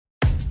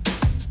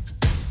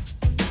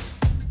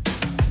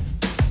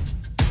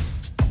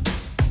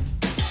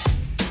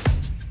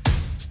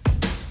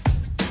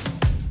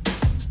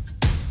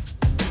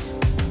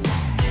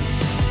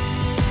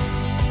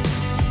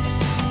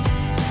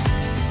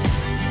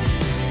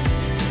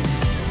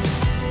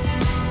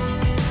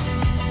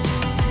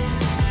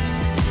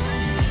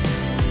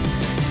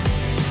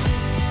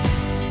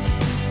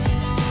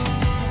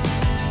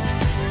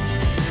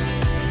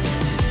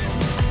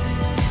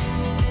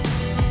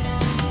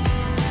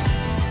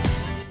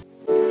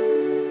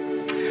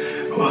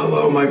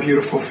Hello, my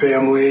beautiful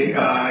family.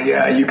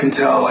 Yeah, you can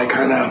tell I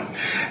kind of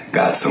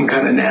got some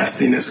kind of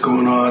nastiness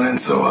going on, and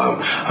so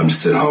I'm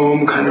just at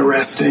home kind of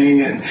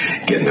resting and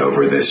getting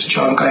over this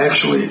junk. I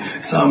actually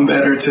sound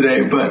better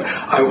today, but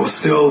I will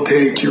still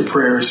take your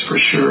prayers for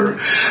sure.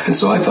 And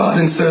so I thought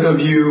instead of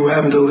you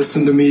having to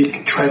listen to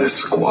me try to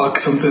squawk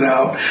something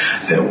out,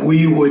 that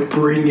we would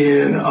bring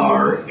in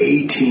our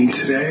A team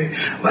today,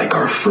 like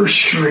our first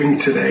string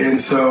today.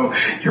 And so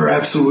you're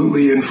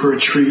absolutely in for a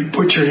treat.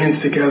 Put your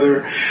hands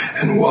together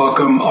and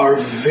welcome our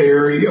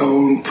very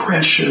own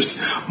precious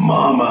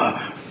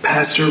mama,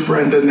 Pastor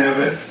Brenda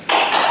Nevitt.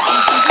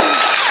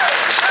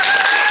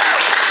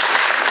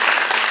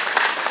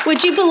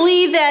 Would you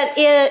believe that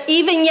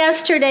even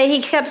yesterday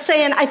he kept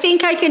saying, I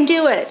think I can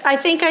do it. I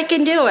think I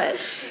can do it.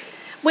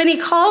 When he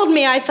called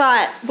me, I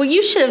thought, well,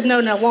 you should have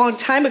known a long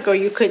time ago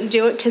you couldn't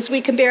do it because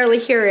we can barely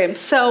hear him.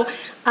 So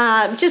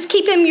just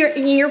keep him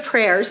in your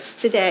prayers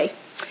today.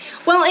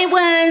 Well, it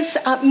was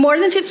more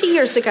than 50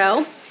 years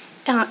ago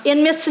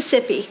in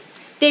Mississippi.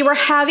 They were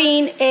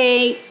having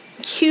a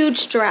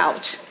huge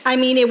drought. I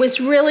mean, it was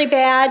really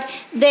bad.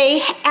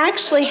 They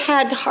actually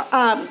had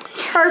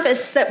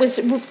harvest that was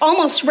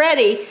almost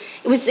ready.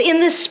 It was in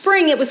the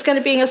spring. It was going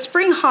to be a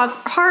spring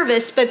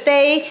harvest, but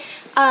they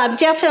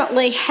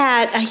definitely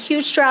had a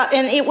huge drought,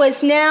 and it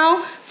was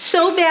now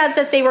so bad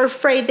that they were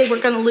afraid they were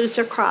going to lose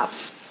their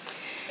crops.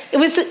 It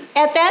was at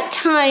that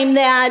time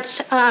that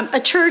a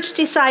church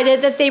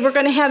decided that they were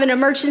going to have an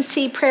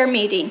emergency prayer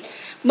meeting.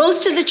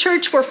 Most of the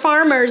church were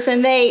farmers,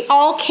 and they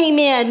all came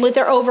in with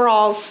their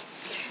overalls.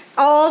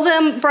 All of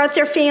them brought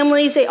their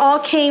families. They all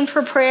came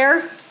for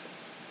prayer,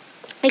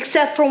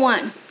 except for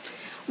one.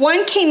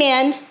 One came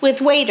in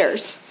with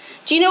waders.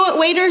 Do you know what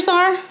waders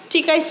are? Do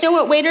you guys know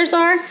what waders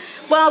are?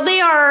 Well,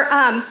 they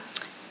are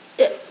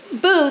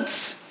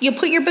boots. You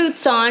put your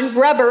boots on,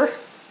 rubber,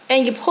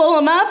 and you pull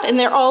them up, and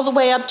they're all the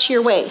way up to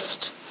your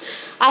waist.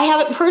 I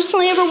haven't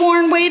personally ever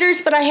worn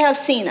waders, but I have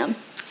seen them.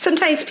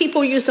 Sometimes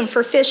people use them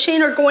for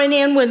fishing or going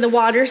in when the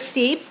water's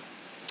deep.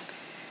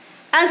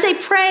 As they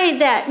prayed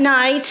that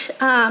night,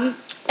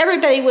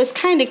 everybody was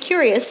kind of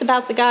curious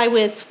about the guy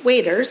with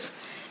waders.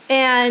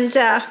 And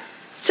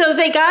so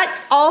they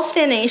got all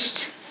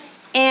finished,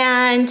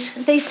 and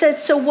they said,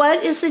 so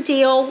what is the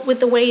deal with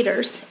the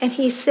waders? And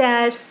he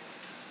said,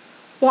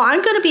 well,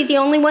 I'm going to be the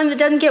only one that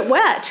doesn't get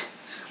wet.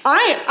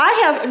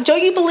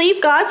 Don't you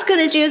believe God's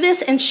going to do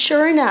this? And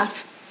sure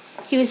enough,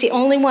 he was the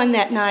only one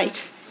that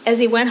night. As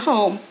he went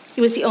home,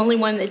 he was the only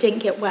one that didn't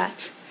get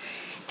wet.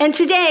 And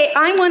today,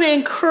 I want to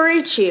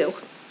encourage you.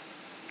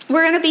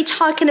 We're going to be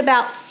talking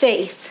about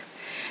faith.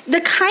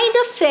 The kind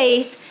of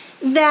faith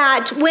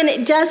that when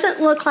it doesn't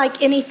look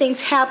like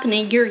anything's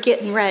happening, you're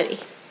getting ready.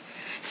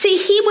 See,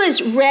 he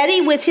was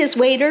ready with his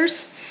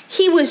waders.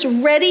 He was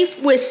ready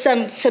with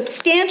some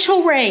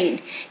substantial rain.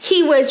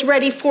 He was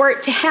ready for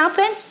it to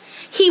happen.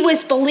 He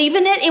was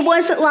believing it. It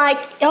wasn't like,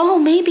 oh,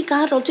 maybe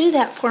God will do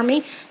that for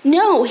me.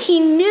 No, he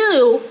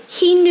knew.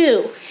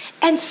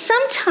 And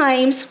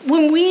sometimes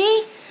when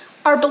we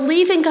are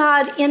believing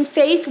God in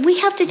faith, we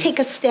have to take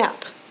a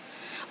step.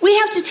 We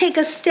have to take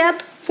a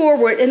step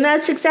forward, and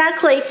that's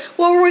exactly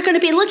what we're going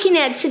to be looking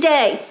at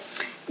today.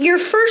 Your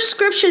first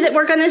scripture that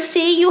we're going to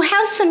see, you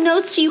have some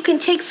notes, so you can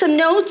take some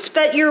notes,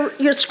 but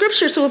your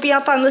scriptures will be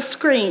up on the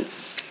screen.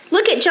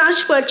 Look at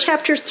Joshua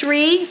chapter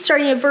 3,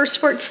 starting at verse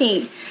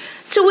 14.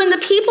 So when the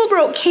people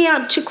broke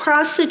camp to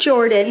cross the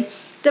Jordan,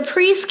 the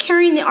priests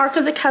carrying the Ark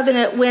of the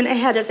Covenant went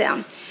ahead of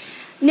them.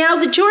 Now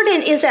the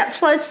Jordan is at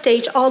flood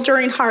stage all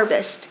during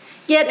harvest.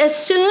 Yet as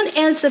soon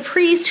as the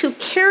priests who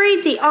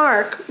carried the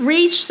ark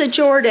reached the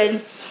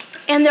Jordan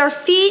and their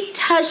feet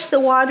touched the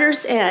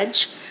water's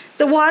edge,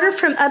 the water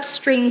from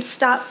upstream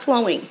stopped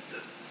flowing.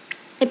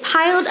 It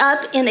piled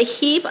up in a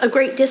heap a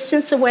great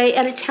distance away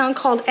at a town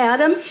called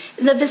Adam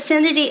in the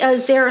vicinity of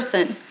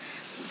Zarethan,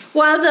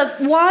 while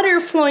the water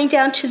flowing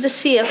down to the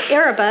Sea of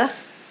Arabah,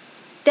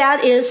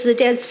 that is the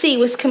Dead Sea,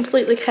 was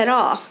completely cut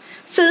off.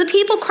 So the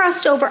people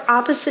crossed over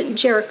opposite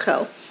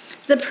Jericho.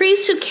 The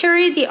priests who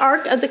carried the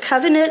Ark of the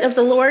Covenant of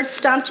the Lord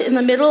stopped in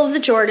the middle of the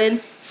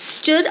Jordan,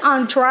 stood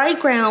on dry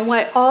ground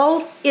while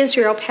all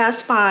Israel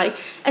passed by,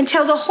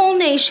 until the whole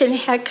nation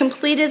had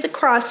completed the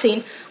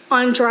crossing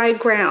on dry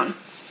ground.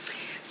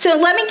 So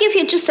let me give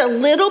you just a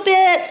little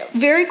bit,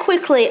 very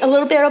quickly, a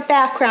little bit of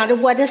background of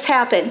what has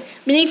happened.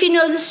 Many of you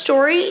know the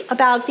story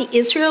about the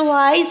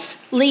Israelites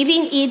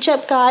leaving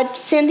Egypt, God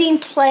sending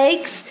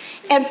plagues,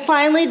 and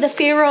finally the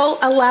Pharaoh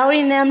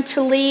allowing them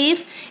to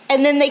leave.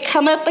 And then they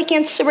come up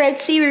against the Red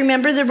Sea.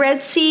 Remember the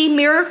Red Sea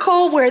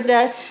miracle where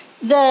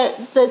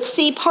the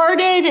sea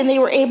parted and they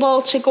were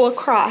able to go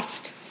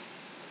across.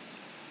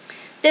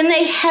 Then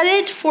they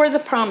headed for the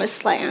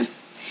Promised Land.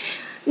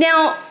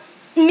 Now,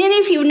 many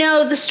of you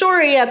know the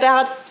story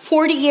about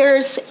 40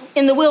 years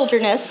in the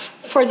wilderness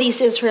for these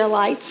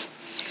Israelites.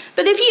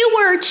 But if you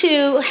were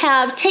to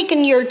have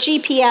taken your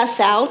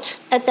GPS out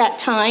at that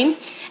time,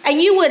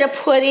 and you would have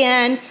put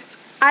in,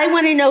 I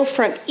want to know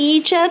from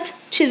Egypt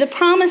to the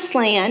Promised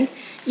Land,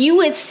 you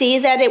would see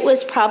that it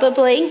was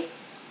probably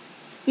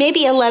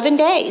maybe 11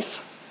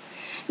 days.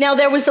 Now,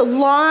 there was a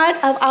lot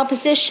of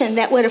opposition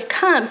that would have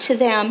come to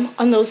them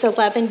on those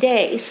 11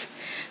 days.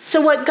 So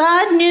what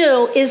God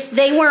knew is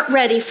they weren't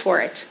ready for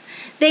it.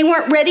 They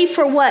weren't ready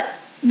for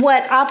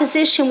what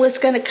opposition was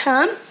going to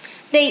come.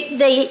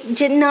 They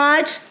did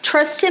not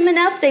trust him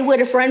enough. They would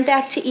have run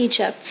back to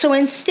Egypt. So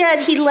instead,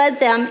 he led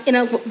them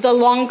in the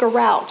longer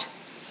route.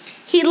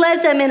 He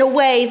led them in a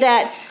way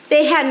that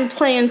they hadn't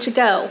planned to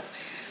go.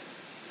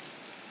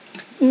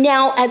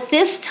 Now, at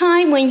this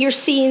time, when you're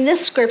seeing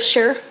this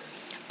scripture,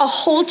 a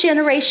whole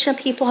generation of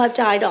people have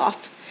died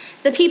off.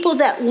 The people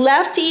that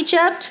left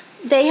Egypt,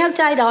 they have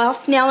died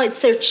off. Now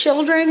it's their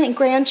children and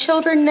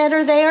grandchildren that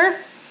are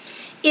there.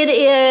 It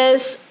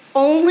is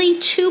only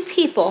 2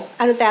 people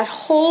out of that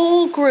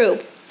whole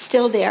group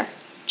still there,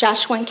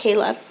 Joshua and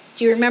Caleb.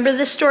 Do you remember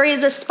the story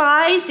of the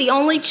spies? The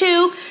only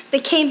 2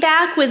 that came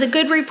back with a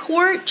good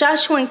report,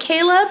 Joshua and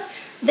Caleb,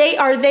 they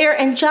are there.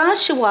 And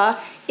Joshua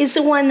is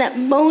the one that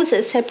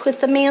Moses had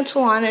put the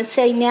mantle on and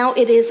say, now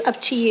it is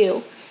up to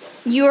you.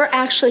 You're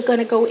actually going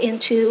to go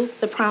into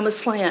the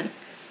promised land.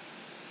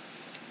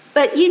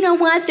 But you know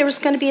what? There's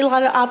going to be a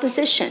lot of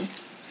opposition.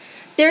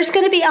 There's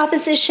going to be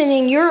opposition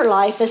in your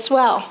life as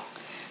well.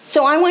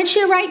 So I want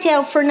you to write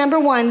down for number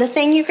 1, the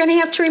thing you're going to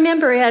have to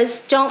remember is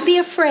don't be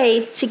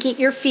afraid to get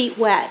your feet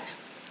wet.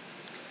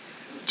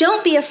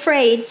 Don't be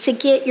afraid to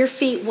get your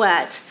feet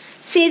wet.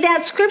 See,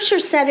 that scripture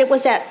said it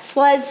was at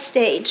flood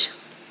stage.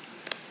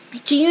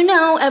 Do you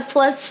know at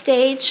flood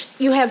stage,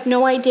 you have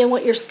no idea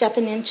what you're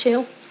stepping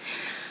into?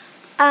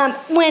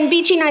 When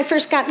BG and I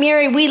first got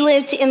married, we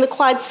lived in the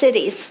Quad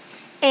Cities.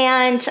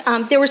 And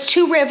there was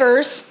 2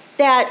 rivers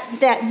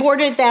that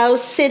bordered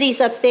those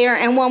cities up there.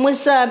 And one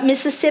was the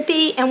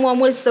Mississippi and one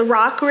was the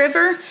Rock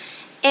River.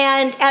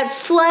 And at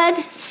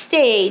flood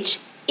stage,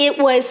 it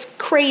was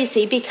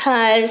crazy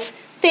because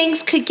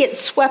things could get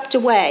swept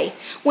away.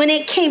 When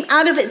it came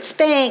out of its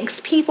banks,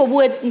 people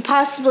would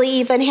possibly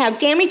even have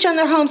damage on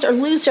their homes or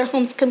lose their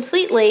homes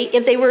completely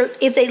if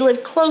they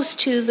lived close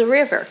to the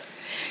river.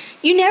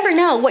 You never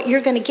know what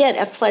you're going to get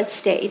at flood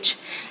stage.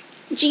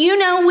 Do you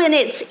know when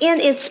it's in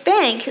its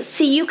bank,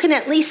 see, you can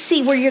at least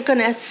see where you're going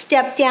to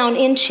step down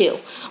into,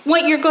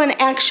 what you're going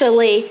to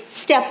actually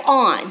step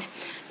on.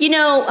 You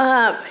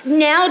know,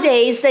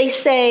 nowadays they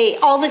say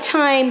all the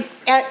time,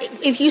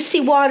 if you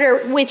see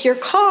water with your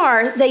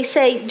car, they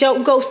say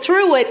don't go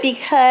through it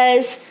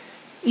because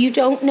you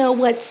don't know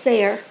what's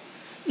there.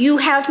 You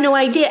have no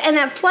idea. And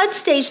at flood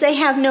stage, they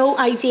have no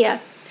idea.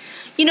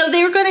 You know,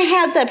 they're going to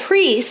have the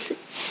priests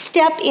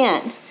step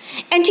in.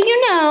 And do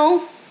you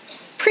know,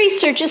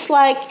 priests are just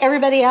like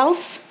everybody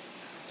else.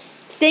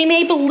 They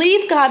may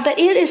believe God, but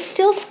it is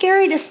still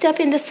scary to step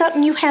into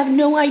something you have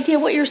no idea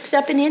what you're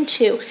stepping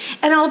into.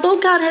 And although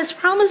God has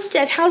promised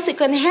it, how's it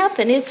going to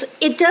happen?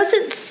 It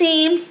doesn't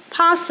seem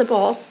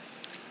possible,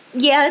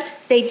 yet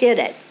they did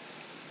it.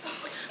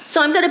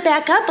 So I'm going to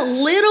back up a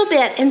little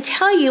bit and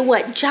tell you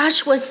what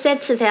Joshua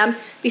said to them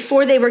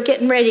before they were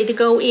getting ready to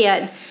go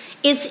in.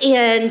 It's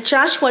in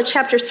Joshua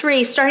chapter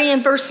 3, starting in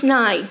verse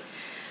 9.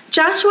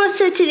 Joshua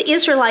said to the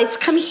Israelites,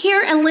 "Come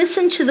here and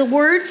listen to the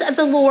words of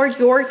the Lord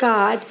your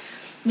God.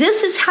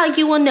 This is how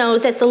you will know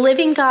that the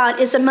living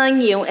God is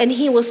among you, and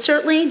he will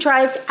certainly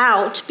drive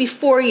out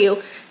before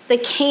you the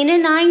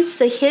Canaanites,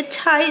 the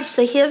Hittites,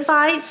 the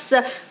Hivites,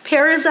 the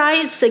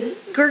Perizzites, the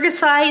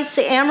Girgashites,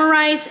 the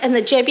Amorites, and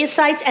the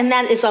Jebusites," and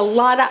that is a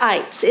lot of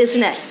ites,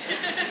 isn't it?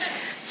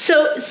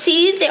 "So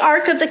see, the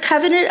ark of the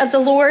covenant of the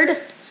Lord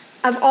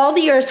of all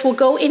the earth will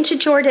go into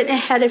Jordan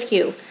ahead of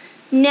you.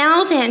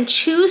 Now then,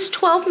 choose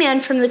 12 men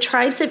from the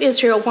tribes of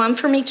Israel, 1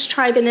 from each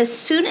tribe, and as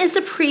soon as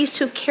the priests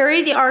who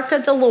carry the ark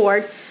of the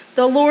Lord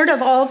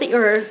of all the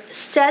earth,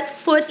 set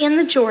foot in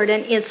the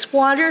Jordan, its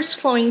waters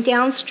flowing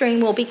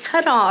downstream will be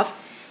cut off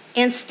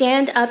and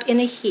stand up in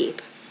a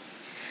heap."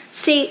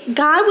 See,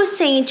 God was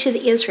saying to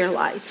the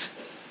Israelites,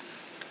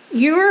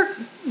 you're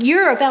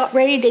about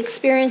ready to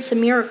experience a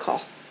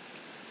miracle.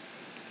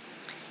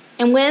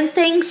 And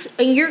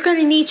you're going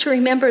to need to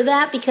remember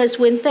that, because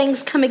when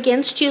things come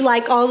against you,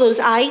 like all those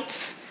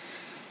ites,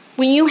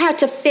 when you have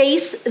to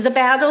face the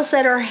battles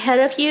that are ahead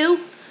of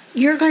you,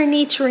 you're going to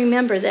need to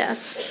remember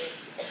this.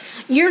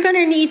 You're going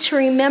to need to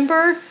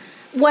remember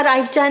what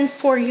I've done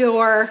for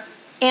your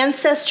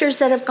ancestors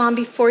that have gone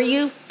before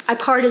you. I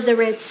parted the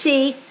Red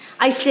Sea.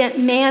 I sent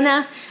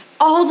manna,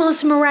 all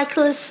those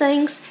miraculous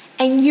things.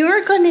 And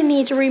you're going to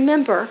need to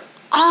remember,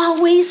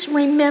 always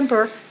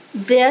remember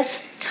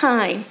this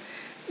time,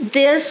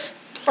 this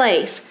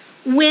place,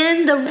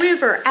 when the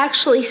river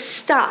actually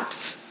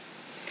stops.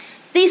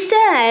 They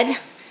said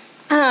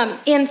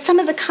in some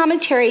of the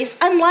commentaries,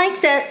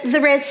 unlike the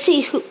Red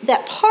Sea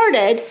that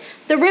parted,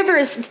 the river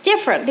is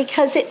different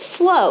because it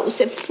flows.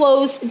 It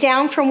flows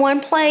down from one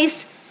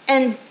place,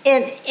 and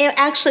it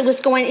actually was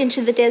going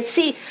into the Dead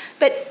Sea.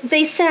 But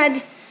they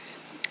said,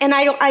 and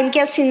I'm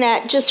guessing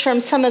that just from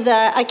some of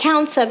the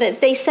accounts of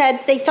it, they said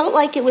they felt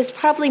like it was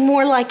probably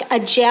more like a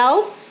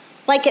gel,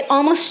 like it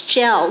almost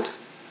gelled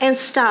and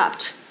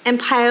stopped and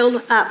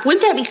piled up.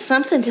 Wouldn't that be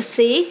something to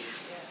see?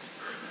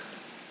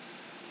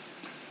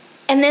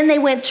 And then they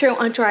went through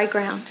on dry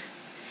ground.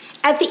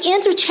 At the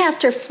end of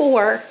chapter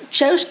 4,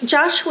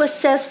 Joshua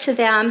says to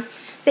them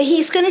that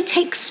he's going to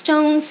take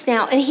stones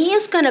now, and he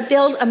is going to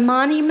build a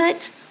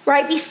monument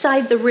right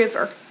beside the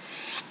river.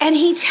 And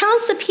he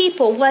tells the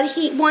people what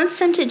he wants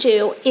them to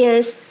do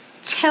is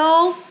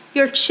tell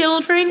your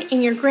children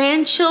and your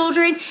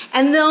grandchildren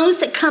and those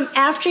that come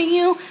after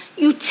you,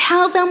 you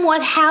tell them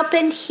what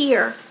happened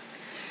here.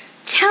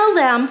 Tell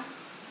them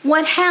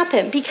what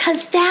happened,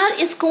 because that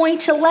is going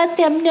to let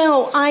them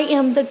know I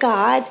am the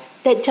God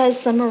that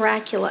does the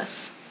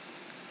miraculous.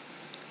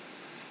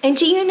 And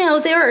do you know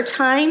there are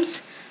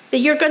times that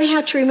you're going to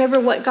have to remember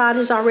what God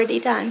has already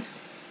done?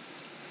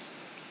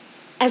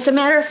 As a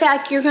matter of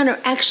fact, you're going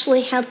to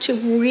actually have to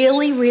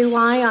really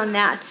rely on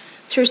that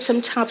through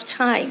some tough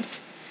times.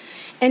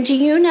 And do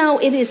you know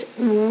it is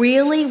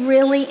really,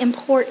 really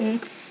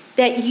important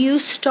that you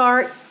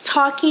start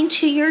talking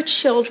to your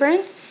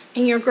children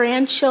and your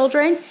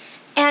grandchildren.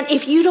 And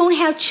if you don't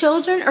have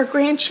children or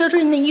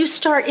grandchildren, then you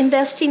start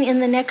investing in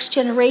the next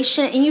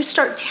generation and you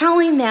start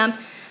telling them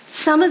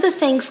some of the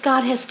things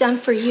God has done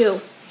for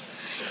you.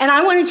 And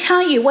I want to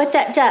tell you what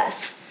that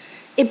does.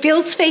 It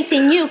builds faith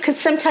in you, because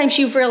sometimes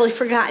you've really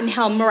forgotten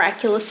how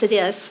miraculous it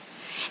is.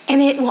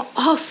 And it will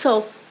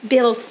also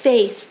build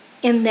faith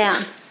in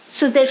them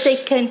so that they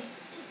can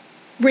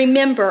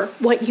remember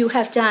what you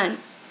have done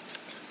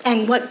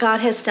and what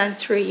God has done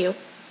through you.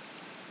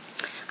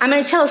 I'm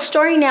going to tell a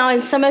story now,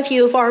 and some of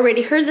you have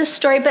already heard this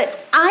story,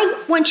 but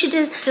I want you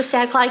to just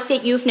act like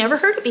that you've never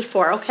heard it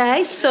before,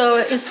 okay? So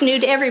it's new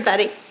to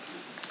everybody.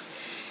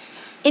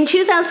 In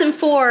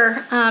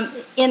 2004,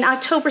 in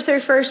October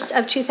 31st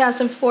of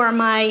 2004,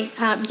 my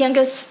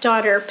youngest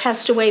daughter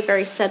passed away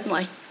very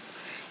suddenly.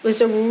 It was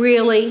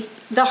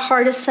the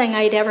hardest thing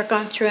I'd ever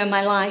gone through in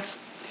my life.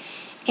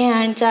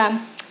 And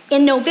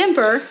in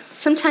November,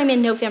 sometime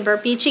in November,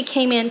 BG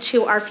came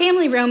into our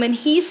family room and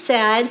he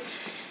said,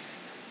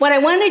 what I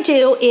want to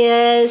do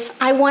is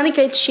I want to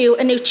get you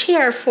a new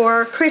chair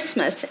for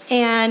Christmas.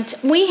 And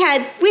we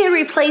had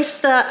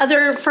replaced the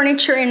other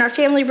furniture in our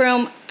family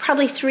room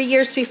probably 3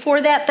 years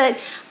before that, but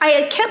I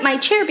had kept my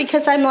chair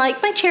because I'm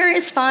like, my chair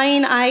is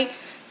fine.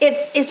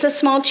 It's a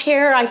small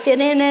chair. I fit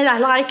in it. I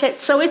like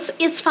it, so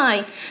it's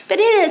fine. But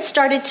it had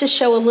started to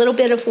show a little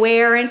bit of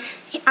wear, and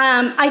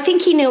I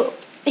think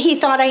he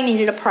thought I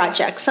needed a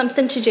project,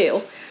 something to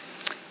do.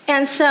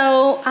 And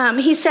so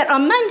he said,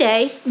 on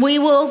Monday, we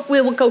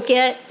will go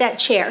get that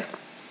chair.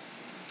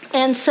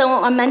 And so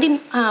on Monday,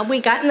 we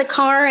got in the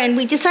car and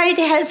we decided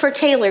to head for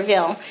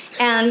Taylorville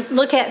and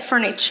look at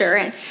furniture.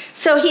 And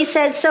so he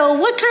said, so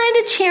what kind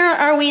of chair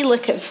are we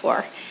looking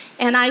for?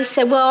 And I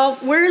said, well,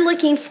 we're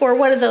looking for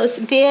one of those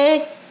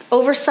big,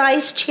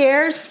 oversized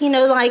chairs,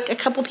 like a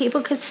couple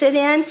people could sit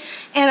in.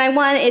 And I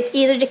want it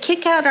either to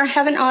kick out or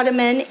have an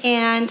ottoman,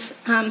 and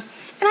I'd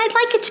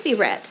like it to be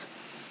red.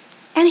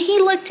 And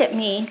he looked at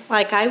me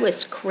like I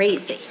was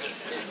crazy.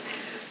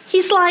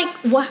 He's like,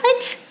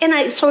 what?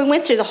 And so we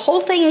went through the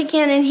whole thing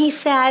again, and he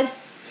said,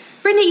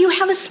 Brenda, you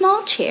have a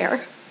small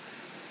chair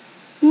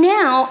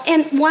now,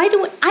 and I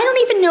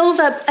don't even know if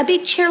a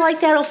big chair like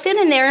that will fit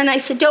in there. And I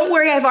said, don't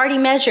worry, I've already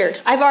measured.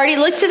 I've already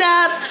looked it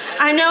up.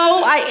 I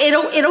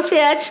know it'll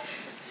fit.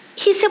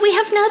 He said, we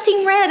have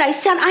nothing red. I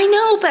said, I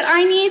know, but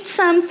I need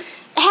some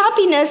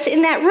happiness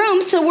in that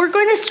room, so we're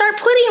going to start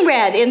putting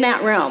red in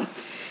that room.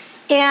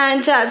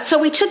 And so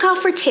we took off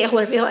for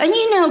Taylorville.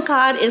 And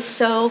God is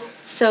so,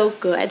 so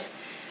good.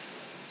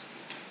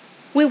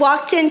 We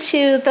walked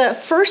into the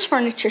first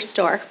furniture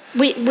store.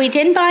 We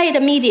didn't buy it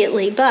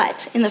immediately,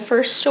 but in the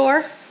first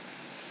store,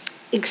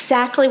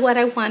 exactly what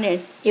I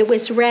wanted. It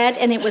was red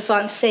and it was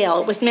on sale.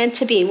 It was meant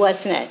to be,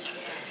 wasn't it?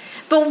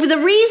 But the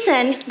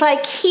reason,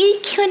 he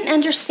couldn't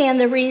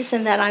understand the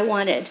reason that I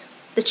wanted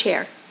the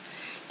chair.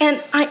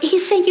 And he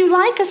said, you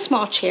like a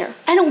small chair.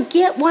 I don't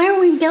get, why are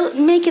we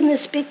making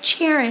this big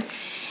chair?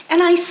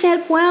 And I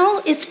said,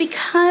 well, it's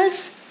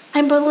because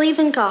I believe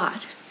in God.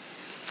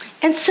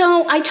 And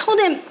so I told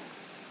him,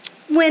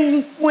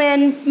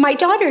 when my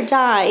daughter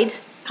died,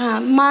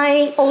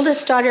 my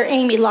oldest daughter,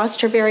 Amy,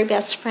 lost her very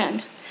best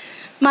friend.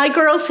 My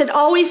girls had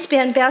always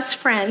been best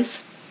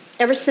friends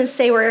ever since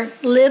they were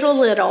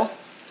little.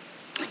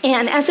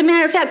 And as a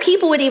matter of fact,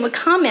 people would even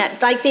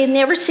comment, they'd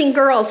never seen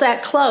girls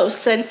that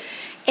close. And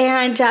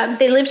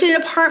they lived in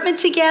an apartment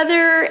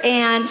together,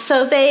 and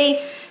so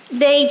they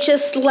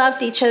just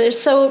loved each other.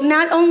 So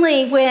not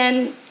only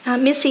when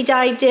Missy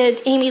died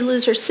did Amy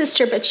lose her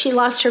sister, but she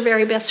lost her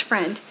very best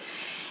friend.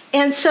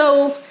 And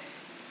so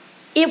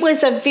it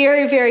was a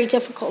very, very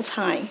difficult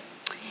time.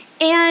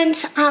 And,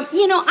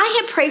 I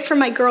had prayed for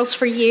my girls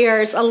for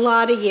years, a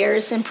lot of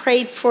years, and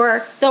prayed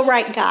for the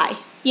right guy.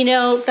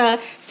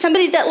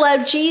 Somebody that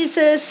loved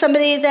Jesus,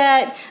 somebody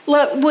that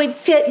would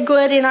fit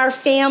good in our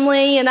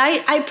family. And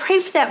I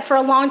prayed for that for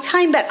a long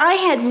time, but I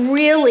had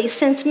really,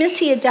 since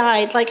Missy had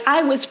died,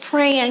 I was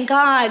praying,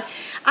 God,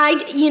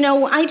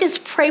 I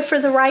just pray for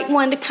the right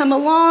one to come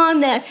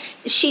along, that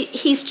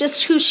he's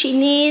just who she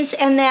needs,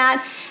 and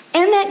that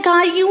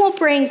God, you will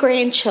bring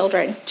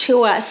grandchildren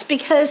to us,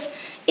 because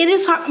It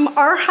is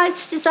our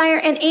heart's desire,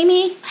 and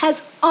Amy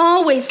has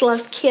always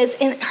loved kids,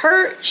 and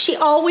she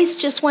always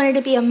just wanted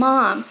to be a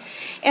mom.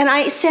 And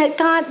I said,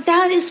 God,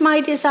 that is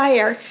my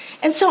desire.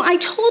 And so I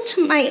told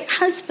to my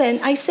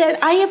husband, I said,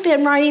 I have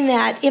been writing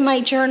that in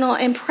my journal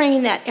and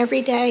praying that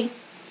every day.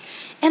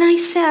 And I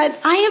said,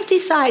 I have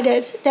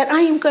decided that I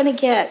am going to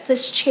get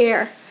this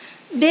chair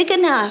big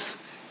enough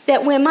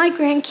that when my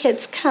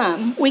grandkids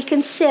come, we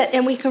can sit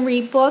and we can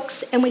read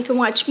books and we can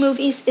watch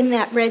movies in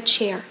that red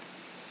chair.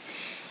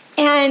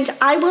 And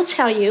I will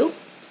tell you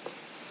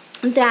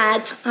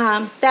that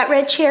that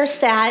red chair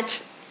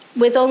sat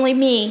with only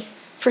me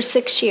for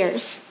 6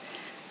 years.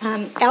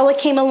 Ella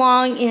came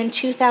along in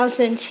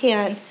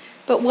 2010,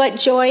 but what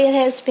joy it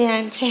has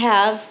been to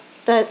have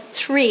the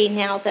 3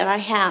 now that I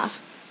have.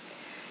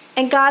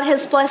 And God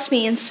has blessed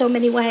me in so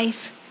many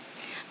ways.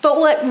 But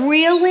what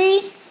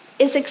really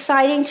is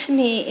exciting to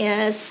me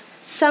is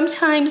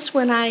sometimes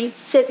when I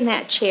sit in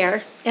that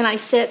chair and I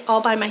sit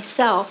all by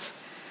myself,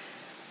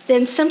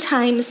 then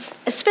sometimes,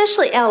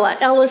 especially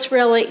Ella's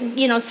really,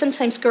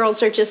 sometimes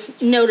girls are just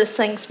notice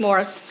things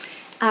more,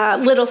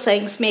 little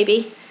things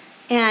maybe.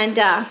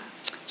 And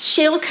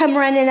she'll come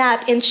running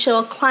up and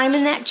she'll climb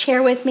in that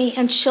chair with me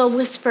and she'll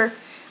whisper,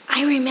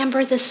 I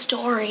remember the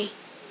story.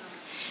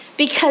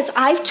 Because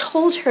I've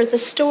told her the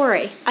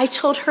story. I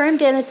told her and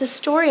Bennett the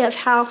story of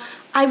how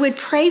I would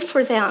pray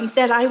for them,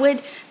 that I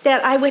would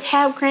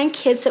have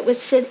grandkids that would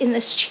sit in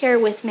this chair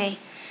with me.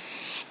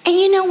 And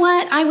you know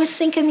what? I was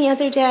thinking the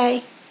other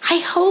day, I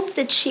hope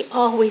that she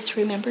always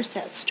remembers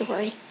that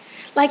story.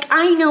 Like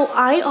I know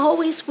I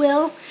always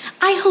will.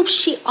 I hope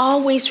she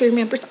always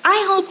remembers.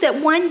 I hope that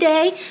one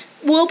day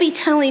we'll be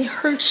telling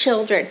her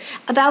children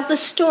about the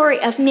story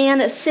of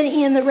Nana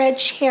sitting in the red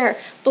chair,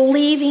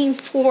 believing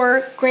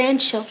for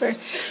grandchildren.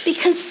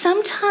 Because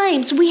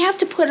sometimes we have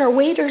to put our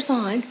waders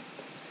on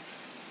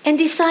and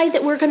decide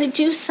that we're going to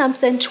do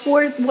something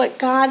toward what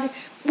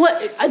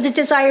the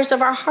desires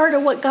of our heart or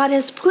what God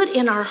has put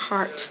in our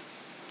heart.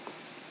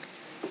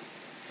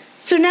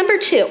 So number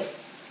 2,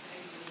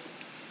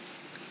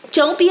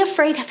 don't be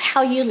afraid of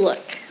how you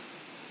look.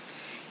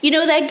 You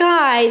know, that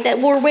guy that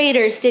wore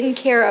waders didn't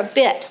care a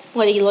bit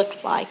what he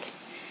looked like.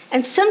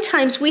 And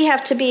sometimes we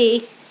have to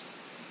be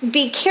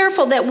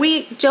careful that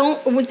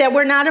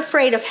we're not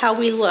afraid of how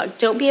we look.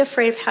 Don't be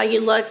afraid of how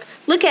you look.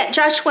 Look at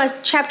Joshua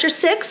chapter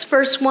 6,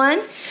 verse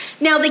 1.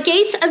 Now the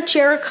gates of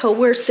Jericho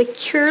were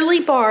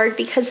securely barred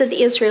because of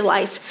the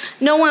Israelites.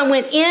 No one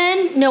went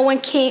in, no one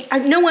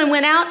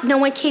went out, no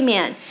one came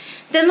in.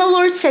 Then the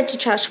Lord said to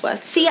Joshua,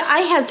 see, I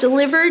have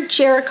delivered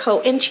Jericho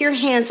into your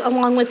hands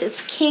along with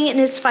its king and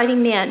its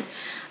fighting men.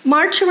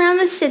 March around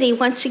the city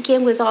once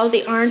again with all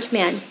the armed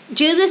men.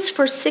 Do this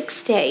for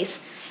 6 days.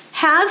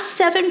 Have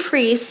 7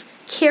 priests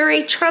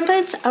carry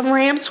trumpets of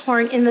ram's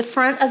horn in the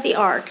front of the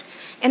ark.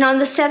 And on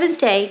the 7th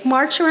day,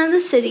 march around the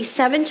city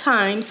 7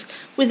 times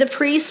with the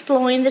priests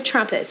blowing the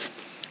trumpets.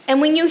 And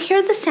when you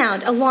hear the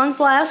sound, a long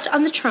blast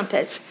on the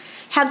trumpets,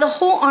 have the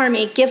whole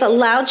army give a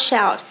loud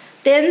shout.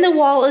 Then the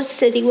wall of the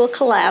city will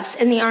collapse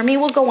and the army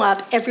will go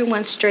up,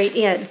 everyone straight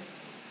in.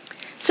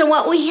 So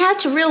what we have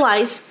to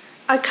realize,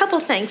 a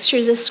couple things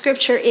through this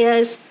scripture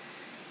is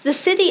the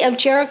city of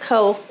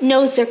Jericho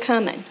knows they're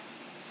coming.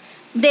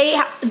 They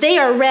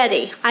are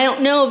ready. I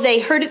don't know if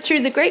they heard it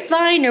through the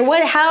grapevine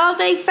or how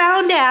they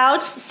found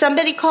out.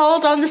 Somebody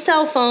called on the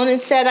cell phone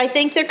and said, I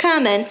think they're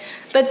coming.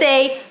 But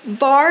they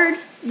barred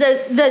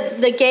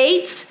the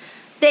gates.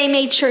 They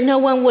made sure no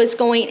one was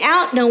going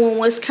out, no one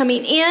was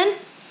coming in.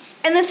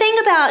 And the thing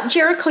about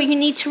Jericho you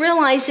need to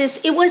realize is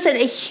it wasn't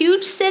a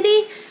huge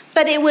city,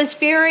 but it was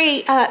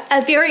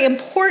a very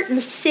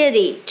important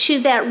city to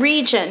that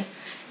region.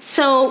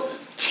 So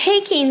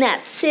taking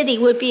that city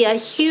would be a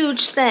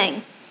huge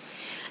thing.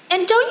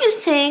 And don't you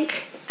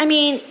think,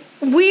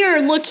 we are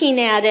looking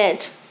at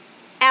it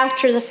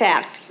after the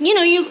fact. You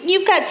know,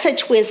 you've got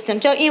such wisdom,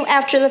 don't you,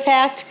 after the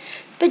fact?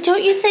 But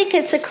don't you think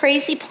it's a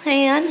crazy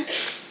plan?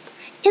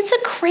 It's a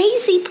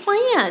crazy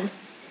plan.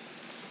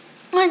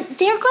 And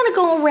they're going to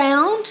go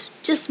around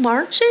just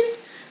marching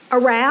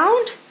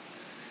around.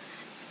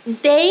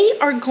 They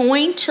are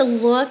going to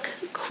look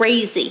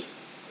crazy,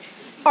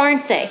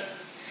 aren't they?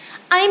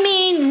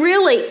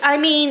 Really,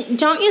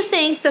 don't you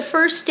think the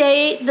first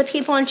day the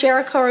people in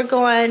Jericho are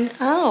going,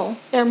 oh,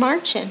 they're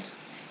marching.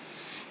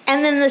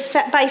 And then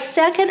by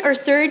second or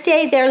third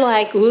day, they're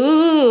like,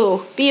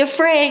 ooh, be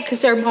afraid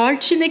because they're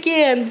marching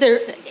again.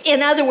 They're,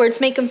 in other words,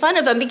 making fun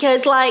of them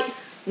because,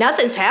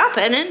 nothing's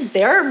happening.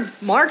 They're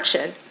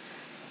marching.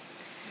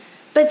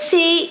 But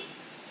see,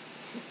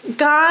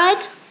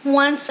 God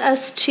wants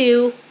us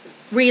to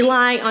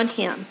rely on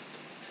him.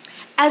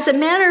 As a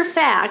matter of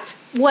fact,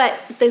 what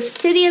the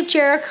city of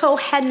Jericho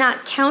had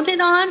not counted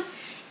on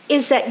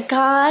is that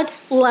God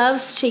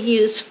loves to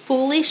use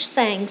foolish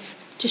things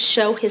to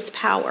show his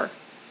power.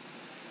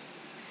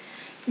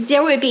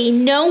 There would be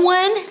no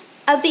one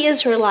of the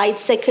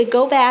Israelites that could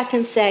go back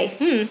and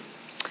say,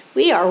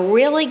 we are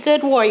really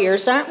good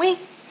warriors, aren't we?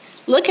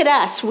 Look at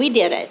us, we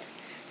did it.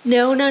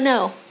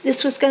 No.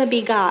 This was going to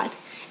be God.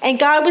 And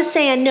God was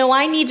saying, no,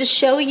 I need to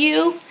show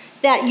you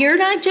that you're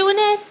not doing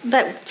it,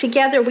 but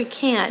together we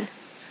can.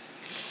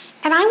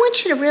 And I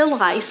want you to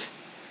realize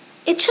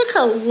it took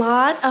a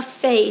lot of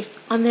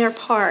faith on their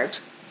part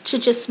to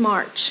just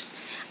march.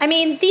 I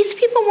mean, these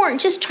people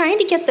weren't just trying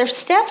to get their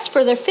steps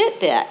for their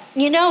Fitbit.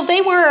 You know,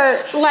 they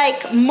were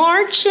like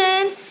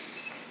marching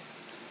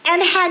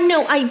and had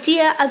no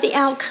idea of the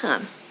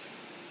outcome.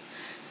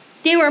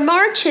 They were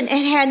marching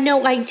and had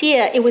no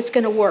idea it was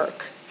going to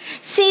work.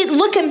 See,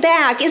 looking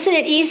back, isn't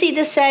it easy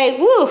to say,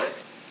 woo,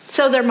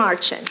 so they're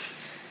marching.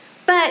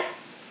 But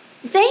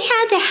they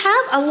had to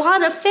have a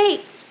lot of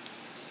faith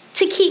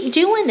to keep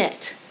doing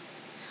it.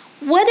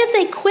 What if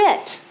they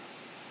quit?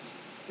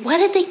 What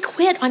if they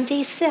quit on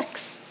day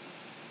 6?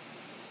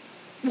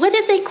 What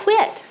if they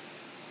quit?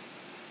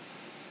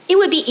 It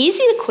would be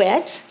easy to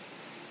quit.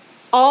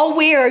 All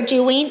we are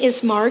doing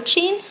is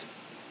marching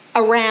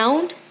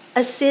around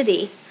a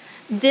city.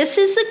 This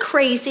is the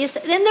craziest,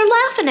 and they're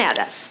laughing at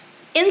us.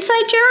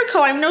 Inside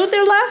Jericho, I know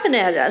they're laughing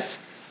at us.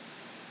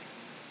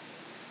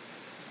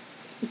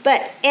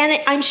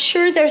 And I'm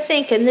sure they're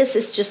thinking this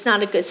is just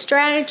not a good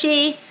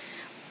strategy.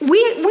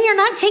 We are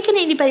not taking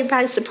anybody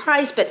by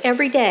surprise, but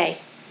every day,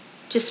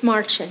 just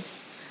marching,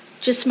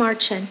 just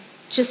marching,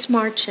 just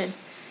marching.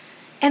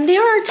 And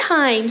there are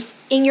times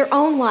in your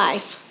own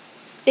life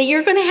that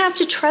you're going to have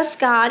to trust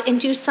God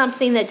and do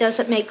something that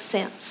doesn't make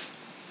sense.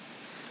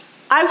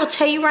 I will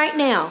tell you right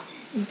now,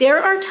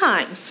 there are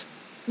times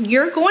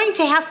you're going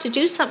to have to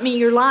do something in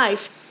your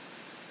life,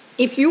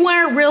 if you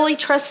are really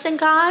trusting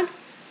God,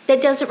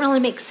 that doesn't really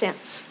make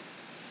sense.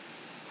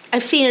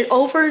 I've seen it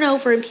over and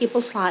over in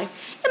people's life.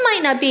 It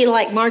might not be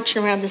like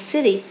marching around the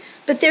city,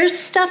 but there's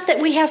stuff that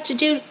we have to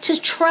do to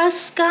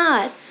trust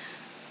God.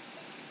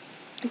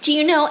 Do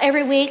you know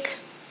every week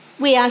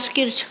we ask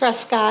you to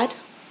trust God?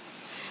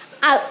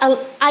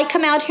 I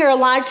come out here a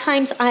lot of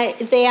times,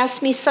 they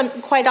ask me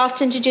quite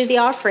often to do the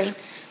offering.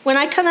 When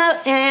I come out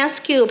and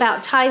ask you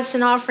about tithes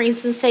and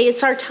offerings and say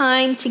it's our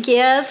time to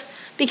give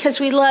because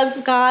we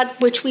love God,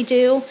 which we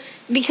do,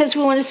 because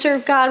we want to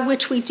serve God,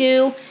 which we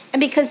do, and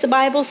because the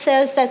Bible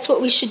says that's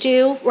what we should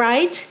do,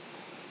 right?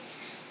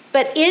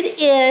 But it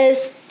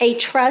is a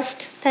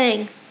trust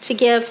thing to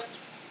give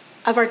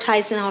of our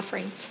tithes and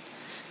offerings.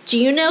 Do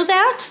you know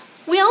that?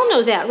 We all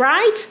know that,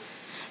 right?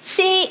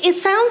 See, it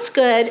sounds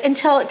good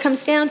until it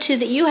comes down to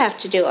that you have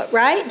to do it,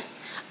 right?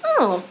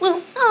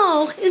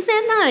 Isn't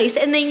that nice?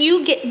 And then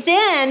you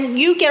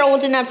get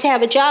old enough to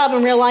have a job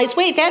and realize,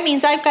 wait, that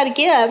means I've got to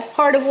give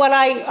part of what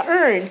I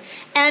earn.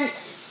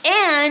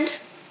 And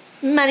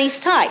money's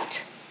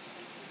tight.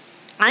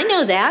 I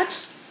know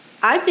that.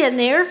 I've been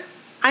there.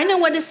 I know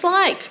what it's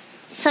like.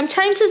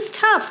 Sometimes it's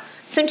tough.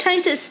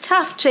 Sometimes it's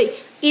tough to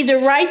either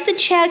write the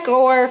check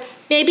or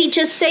maybe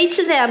just say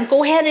to them,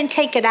 go ahead and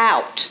take it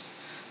out.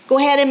 Go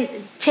ahead and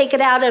take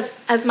it out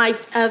of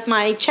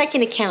my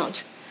checking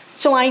account.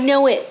 So I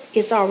know it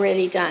is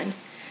already done.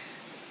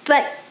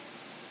 But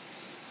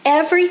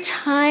every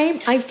time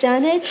I've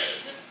done it,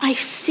 I've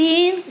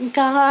seen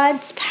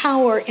God's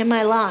power in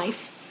my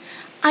life.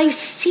 I've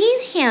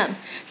seen him.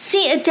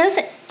 See, it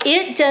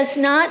does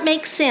not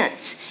make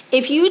sense.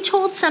 If you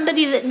told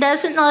somebody that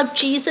doesn't love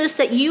Jesus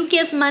that you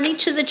give money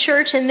to the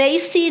church and they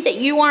see that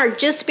you are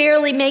just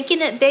barely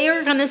making it, they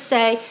are going to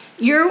say,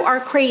 you are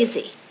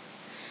crazy.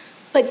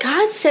 But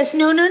God says,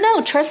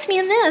 no, trust me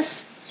in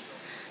this.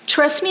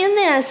 Trust me in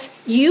this.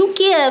 You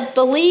give,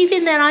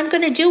 believing that I'm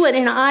going to do it,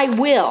 and I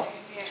will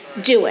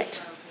do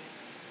it.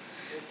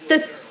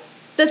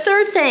 The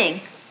third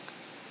thing,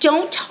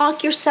 don't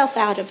talk yourself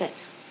out of it.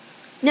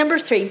 Number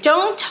 3,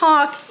 don't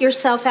talk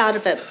yourself out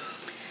of it.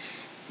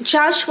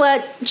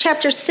 Joshua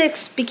chapter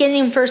 6,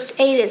 beginning in verse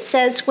 8, it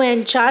says,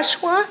 when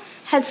Joshua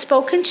had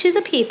spoken to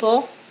the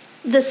people,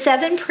 the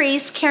 7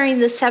 priests carrying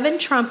the 7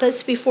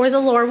 trumpets before the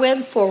Lord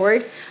went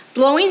forward,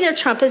 blowing their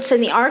trumpets,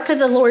 and the ark of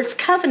the Lord's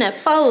covenant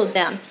followed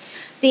them.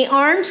 The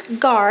armed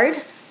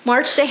guard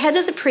marched ahead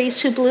of the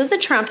priests who blew the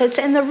trumpets,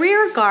 and the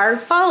rear guard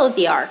followed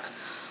the ark.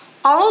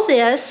 All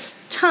this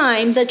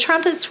time the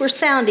trumpets were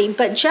sounding,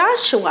 but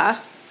Joshua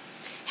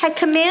had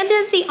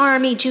commanded the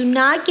army, do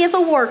not give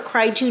a war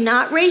cry, do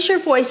not raise your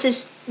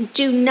voices,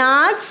 do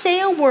not say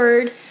a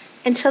word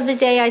until the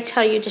day I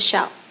tell you to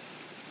shout.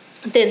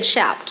 Then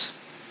shout.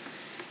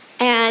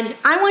 And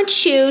I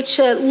want you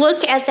to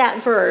look at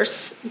that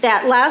verse,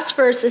 that last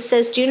verse that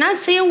says, do not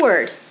say a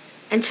word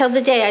until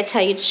the day I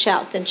tell you to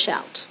shout, then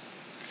shout.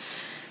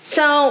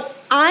 So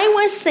I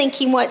was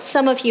thinking what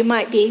some of you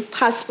might be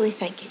possibly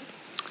thinking.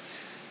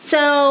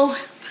 So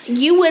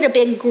you would have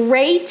been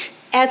great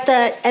at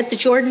the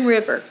Jordan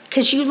River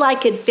because you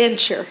like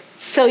adventure.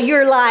 So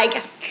you're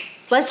like,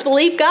 let's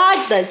believe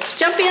God, let's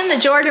jump in the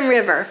Jordan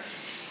River.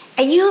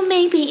 And you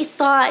maybe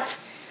thought,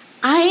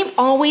 I'm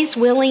always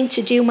willing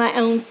to do my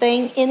own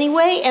thing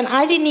anyway, and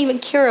I didn't even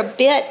care a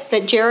bit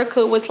that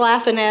Jericho was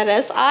laughing at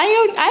us. I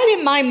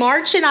didn't mind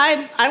marching.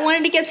 I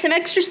wanted to get some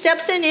extra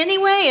steps in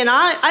anyway, and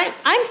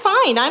I'm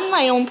fine. I'm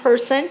my own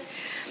person.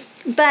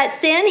 But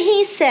then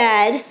he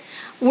said,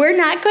 we're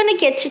not going to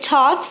get to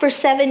talk for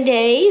 7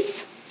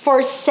 days.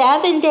 For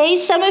 7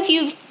 days, some of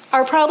you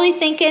are probably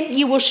thinking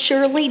you will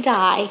surely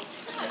die.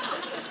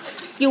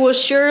 You will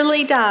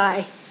surely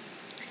die.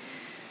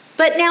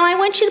 But now I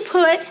want you to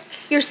put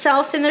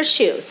yourself in their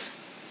shoes.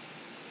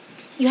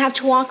 You have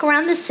to walk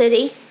around the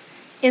city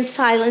in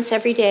silence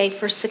every day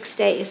for 6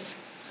 days.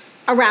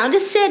 Around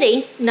a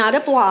city, not a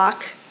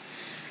block.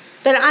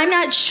 But I'm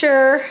not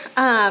sure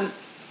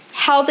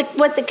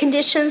what the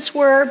conditions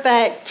were,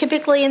 but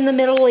typically in the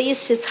Middle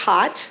East it's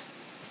hot.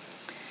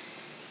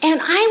 And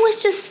I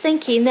was just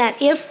thinking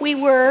that if we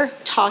were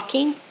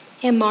talking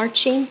and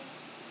marching,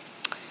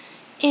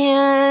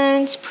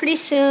 and pretty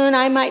soon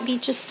I might be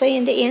just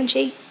saying to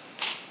Angie,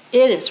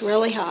 it is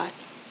really hot.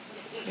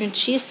 And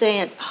she's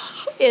saying,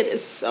 oh, it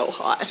is so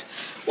hot.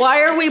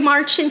 Why are we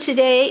marching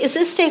today? Is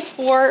this day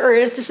 4 or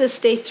is this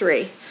day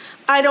 3?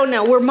 I don't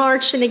know. We're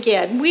marching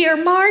again. We are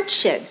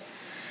marching.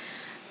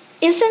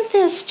 Isn't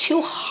this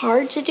too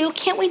hard to do?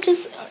 Can't we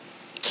just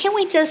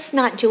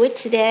not do it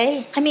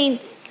today? I mean,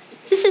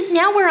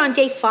 now we're on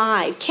day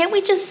 5. Can't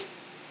we just,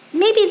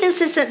 maybe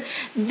this is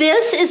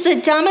the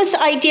dumbest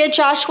idea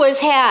Joshua's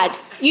had.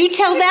 You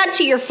tell that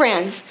to your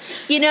friends.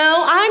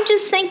 I'm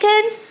just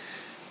thinking,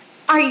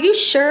 are you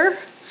sure?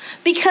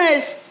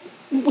 Because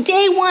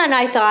day 1,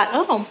 I thought,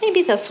 oh,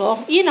 maybe this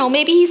will,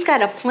 maybe he's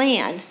got a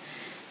plan.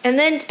 And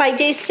then by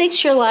day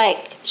 6, you're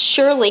like,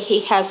 surely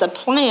he has a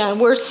plan.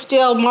 We're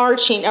still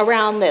marching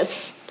around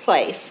this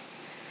place.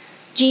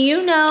 Do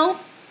you know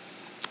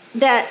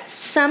that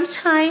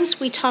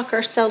sometimes we talk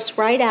ourselves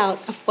right out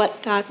of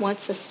what God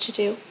wants us to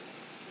do?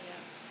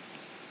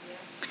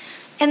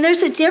 And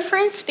there's a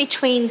difference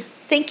between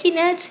thinking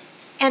it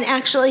and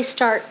actually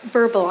start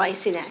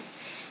verbalizing it.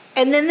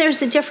 And then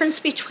there's a difference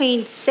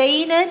between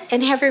saying it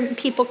and having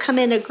people come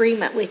in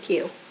agreement with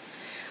you.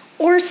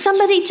 Or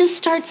somebody just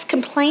starts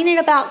complaining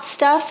about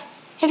stuff.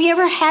 Have you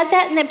ever had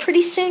that? And then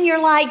pretty soon you're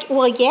like,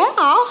 well,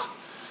 yeah,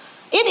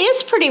 it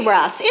is pretty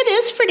rough. It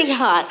is pretty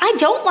hot. I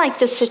don't like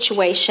this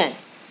situation.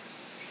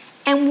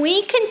 And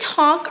we can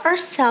talk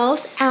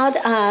ourselves out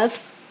of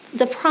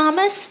the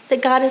promise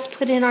that God has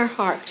put in our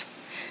heart.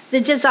 The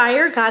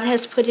desire God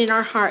has put in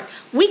our heart.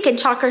 We can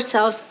talk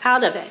ourselves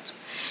out of it.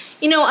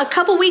 A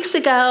couple weeks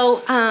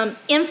ago,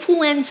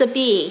 influenza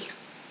B,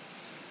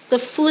 the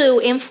flu,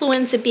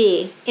 influenza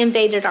B,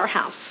 invaded our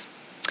house.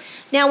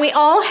 Now, we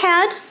all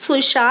had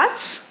flu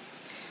shots,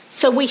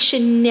 so we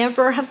should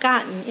never have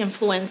gotten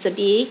influenza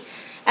B.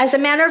 As a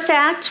matter of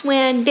fact,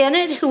 when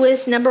Bennett, who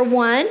was number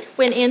 1,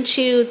 went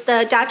into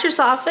the doctor's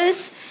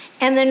office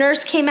and the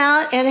nurse came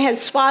out and had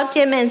swabbed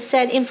him and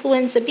said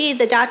influenza B,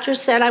 the doctor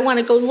said, I want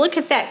to go look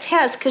at that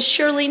test because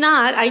surely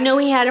not. I know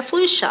he had a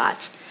flu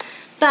shot.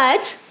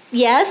 But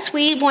yes,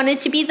 we wanted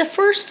to be the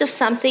first of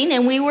something,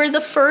 and we were the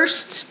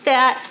first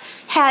that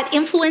had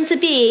influenza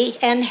B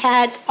and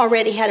had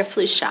already had a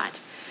flu shot.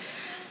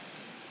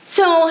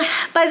 So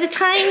by the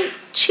time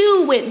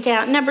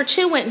number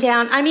 2 went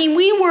down,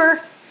 we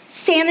were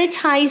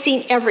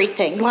sanitizing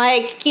everything.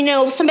 Like,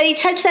 somebody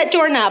touched that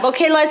doorknob.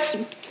 Okay, let's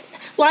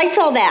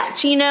Lysol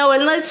that,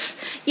 and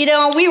let's,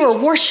 we were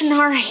washing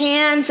our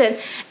hands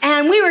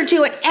and we were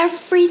doing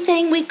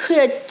everything we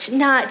could to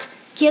not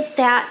get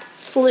that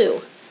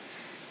flu.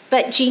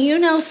 But do you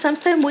know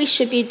something? We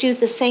should do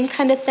the same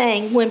kind of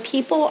thing. When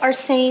people are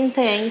saying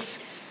things,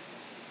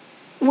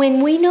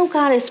 when we know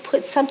God has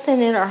put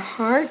something in our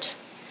heart,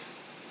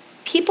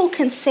 people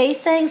can say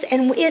things,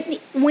 and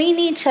we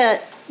need to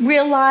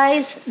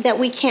realize that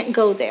we can't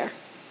go there.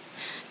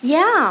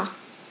 Yeah,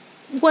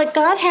 what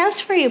God has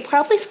for you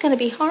probably is going to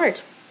be hard.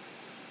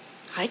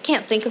 I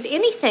can't think of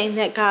anything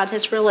that God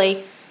has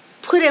really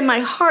put in my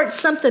heart,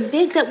 something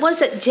big that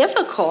wasn't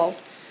difficult.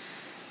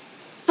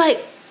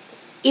 But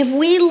if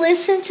we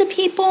listen to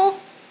people,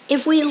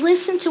 if we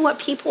listen to what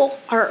people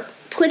are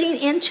putting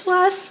into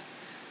us,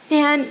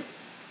 then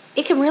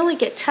it can really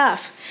get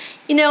tough.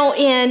 In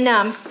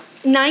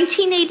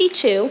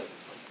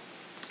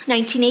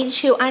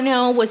 1982, I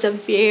know was a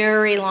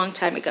very long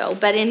time ago,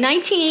 but in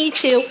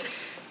 1982,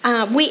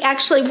 we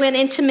actually went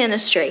into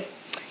ministry.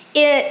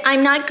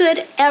 I'm not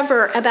good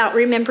ever about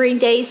remembering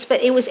dates,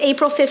 but it was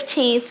April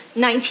 15th,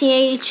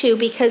 1982,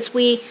 because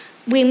we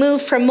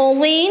moved from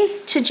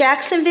Moline to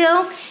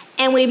Jacksonville,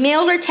 and we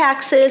mailed our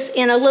taxes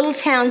in a little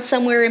town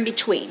somewhere in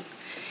between.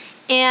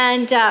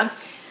 And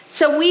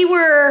so we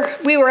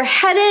were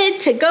headed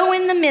to go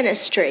in the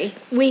ministry.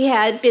 We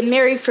had been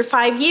married for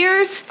 5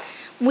 years.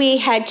 We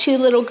had 2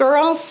 little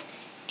girls,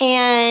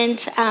 and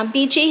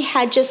BG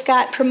had just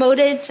got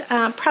promoted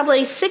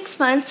probably 6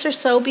 months or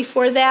so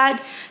before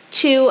that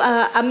to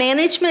a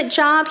management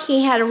job.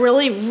 He had a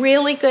really,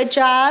 really good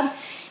job,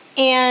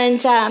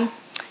 and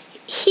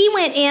he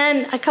went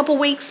in a couple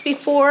weeks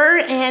before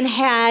and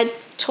had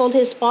told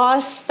his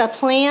boss the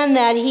plan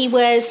that he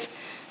was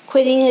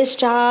quitting his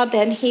job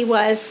and he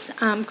was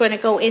going to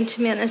go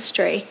into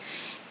ministry.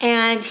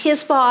 And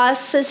his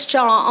boss's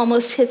jaw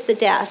almost hit the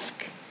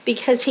desk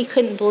because he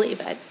couldn't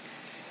believe it.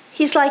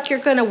 He's like, "You're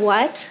going to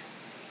what?"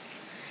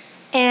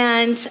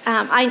 And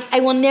I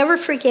will never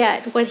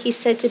forget what he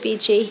said to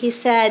BG. He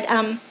said,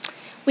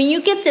 when you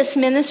get this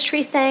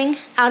ministry thing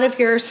out of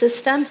your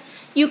system,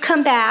 you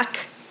come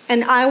back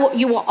and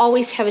you will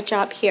always have a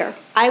job here.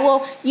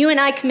 You and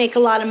I can make a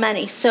lot of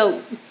money,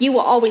 so you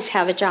will always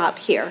have a job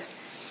here.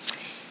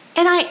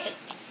 And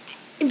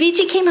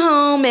BG came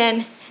home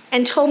and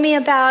told me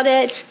about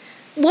it.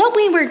 What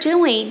we were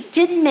doing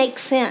didn't make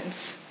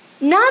sense.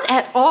 Not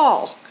at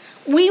all.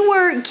 We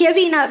were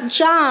giving up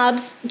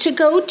jobs to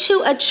go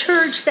to a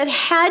church that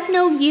had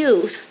no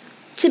youth,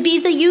 to be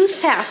the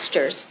youth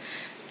pastors.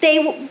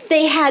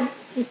 They had,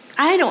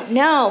 I don't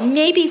know,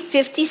 maybe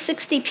 50,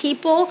 60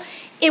 people.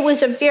 It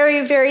was a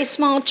very, very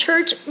small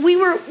church. We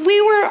were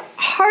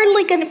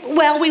hardly going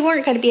to, we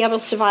weren't going to be able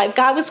to survive.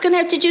 God was going to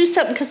have to do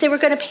something because they were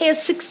going to pay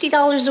us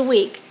 $60 a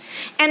week.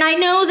 And I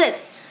know that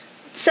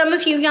some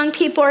of you young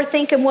people are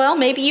thinking, well,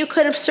 maybe you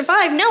could have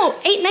survived. No,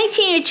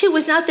 1982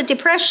 was not the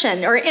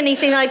Depression or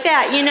anything like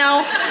that, you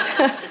know.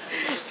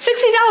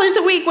 $60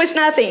 a week was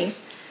nothing.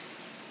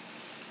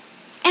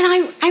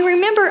 And I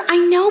remember, I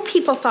know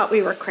people thought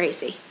we were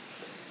crazy.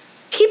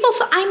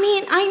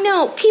 I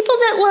know people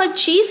that loved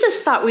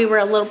Jesus thought we were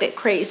a little bit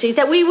crazy,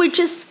 that we were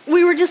just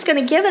going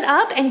to give it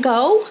up and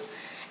go.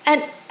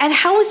 And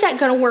how is that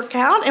going to work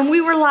out? And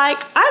we were like,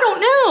 I don't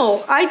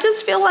know. I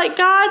just feel like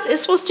God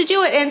is supposed to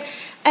do it.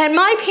 And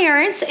my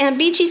parents and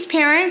BG's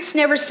parents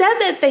never said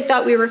that they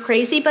thought we were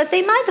crazy, but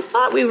they might have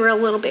thought we were a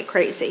little bit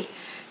crazy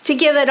to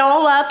give it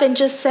all up and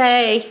just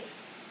say,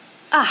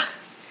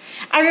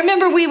 I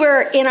remember we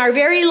were in our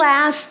very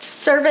last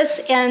service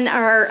in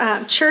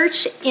our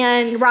church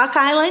in Rock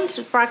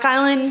Island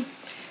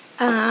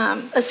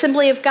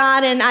Assembly of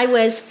God, and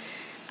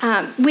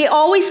we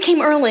always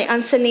came early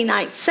on Sunday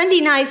nights. Sunday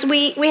nights,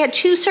 we had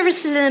 2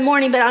 services in the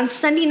morning, but on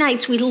Sunday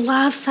nights, we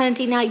love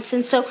Sunday nights,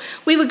 and so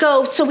we would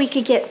go so we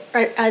could get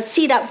a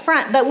seat up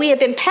front, but we had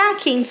been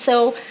packing,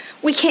 so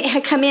we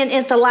can't come in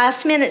at the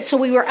last minute, so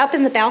we were up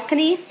in the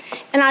balcony,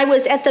 and I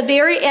was at the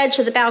very edge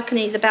of the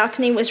balcony. The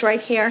balcony was right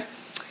here.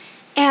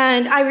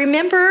 And I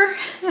remember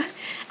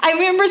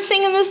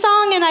singing the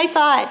song, and I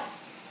thought,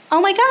 oh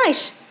my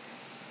gosh,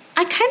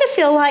 I kind of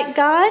feel like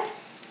God,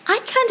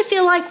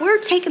 we're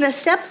taking a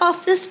step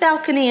off this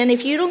balcony, and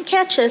if you don't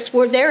catch us,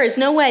 there is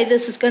no way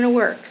this is going to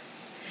work.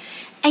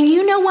 And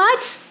you know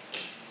what?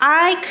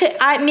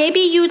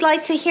 Maybe you'd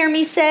like to hear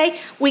me say,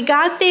 we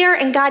got there,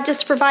 and God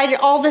just provided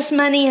all this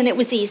money, and it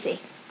was easy.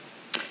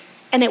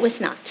 And it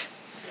was not.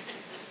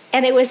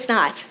 And it was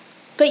not.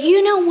 But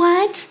you know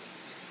what?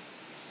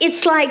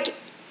 It's like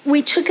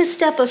we took a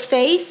step of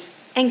faith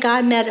and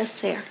God met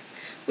us there.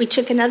 We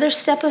took another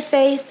step of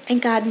faith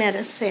and God met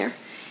us there.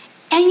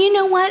 And you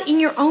know what? In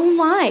your own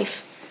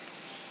life,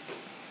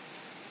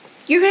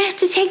 you're going to have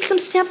to take some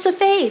steps of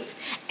faith.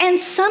 And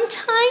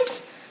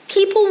sometimes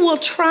people will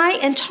try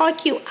and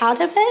talk you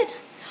out of it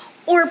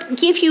or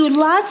give you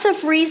lots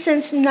of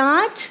reasons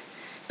not.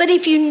 But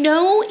if you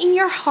know in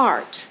your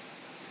heart,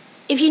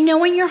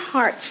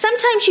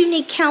 sometimes you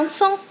need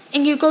counsel.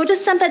 And you go to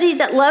somebody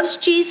that loves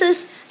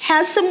Jesus,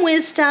 has some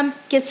wisdom,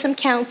 get some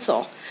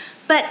counsel.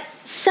 But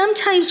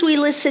sometimes we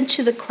listen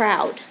to the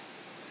crowd.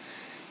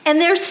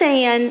 And they're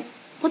saying,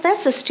 well,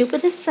 that's the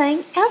stupidest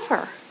thing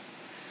ever.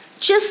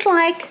 Just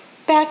like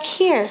back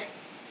here.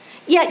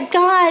 Yet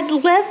God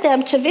led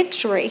them to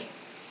victory.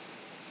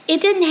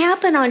 It didn't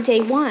happen on day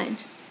 1.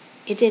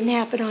 It didn't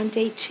happen on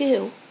day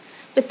 2.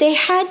 But they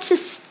had to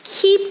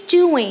keep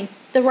doing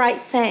the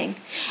right thing.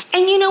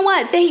 And you know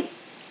what?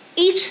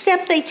 Each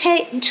step they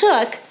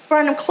took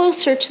brought them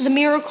closer to the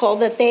miracle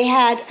that they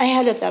had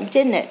ahead of them,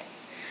 didn't it?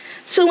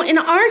 So in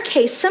our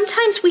case,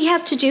 sometimes we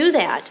have to do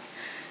that.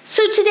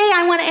 So today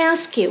I want to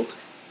ask you,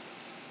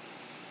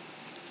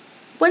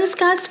 what is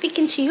God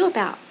speaking to you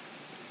about?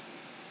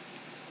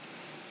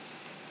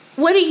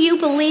 What are you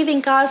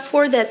believing God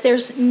for that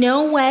there's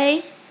no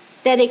way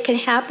that it can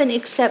happen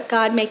except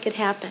God make it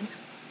happen?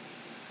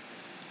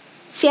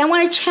 See, I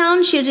want to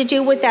challenge you to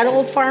do what that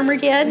old farmer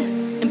did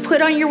and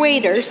put on your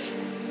waders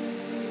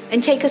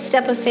and take a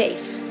step of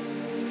faith.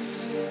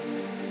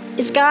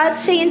 Is God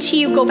saying to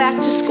you, go back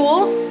to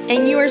school?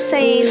 And you are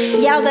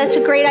saying, yeah, that's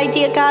a great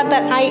idea, God,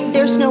 but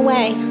there's no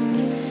way.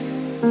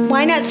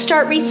 Why not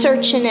start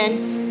researching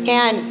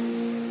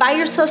and buy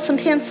yourself some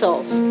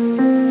pencils?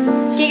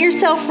 Get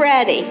yourself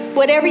ready.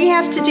 Whatever you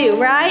have to do,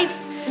 right?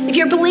 If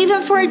you're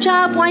believing for a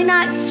job, why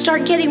not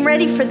start getting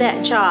ready for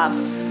that job?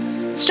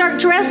 Start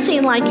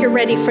dressing like you're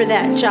ready for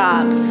that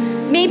job.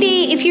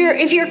 Maybe if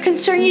you're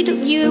concerned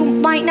you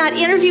might not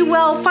interview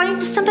well,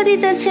 find somebody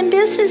that's in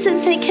business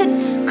and say,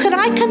 could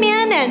I come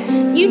in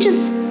and you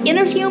just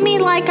interview me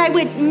like I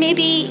would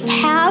maybe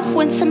have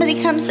when somebody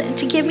comes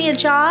to give me a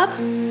job?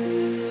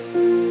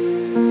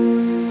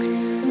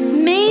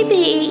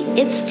 Maybe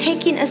it's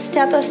taking a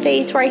step of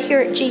faith right here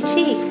at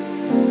GT.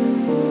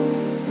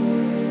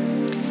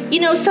 You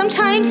know,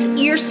 sometimes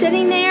you're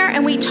sitting there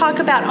and we talk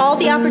about all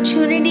the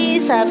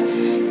opportunities of,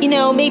 you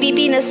know, maybe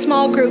being a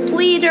small group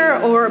leader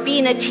or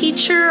being a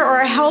teacher or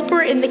a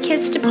helper in the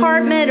kids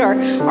department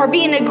or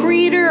being a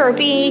greeter or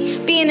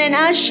being an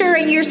usher,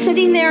 and you're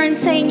sitting there and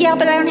saying, yeah,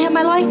 but I don't have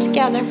my life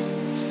together.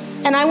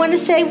 And I want to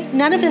say,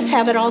 none of us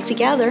have it all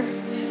together.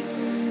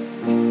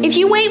 If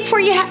you wait till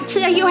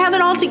you have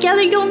it all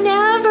together, you'll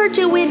never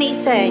do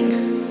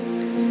anything.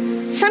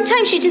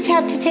 Sometimes you just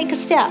have to take a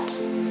step.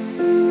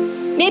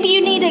 Maybe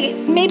you need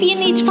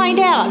to find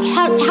out,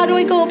 how do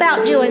I go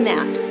about doing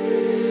that?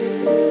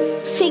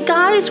 See,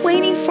 God is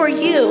waiting for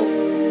you.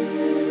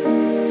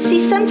 See,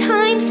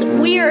 sometimes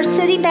we are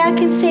sitting back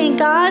and saying,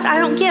 God, I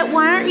don't get,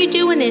 why aren't you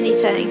doing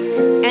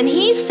anything? And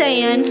he's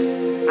saying,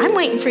 I'm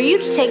waiting for you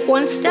to take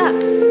one step.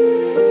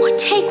 Well,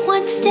 take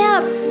one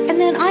step, and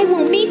then I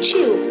will meet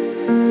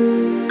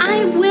you.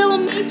 I will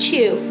meet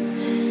you.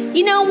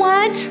 You know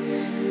what?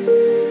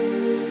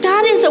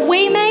 God is a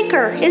way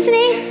maker, isn't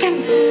he?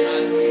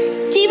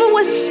 Diva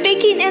was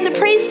speaking in the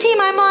praise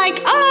team. I'm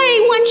like,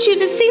 I want you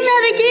to sing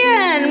that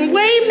again.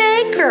 Way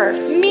maker,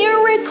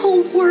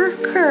 miracle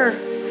worker,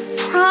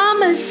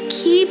 promise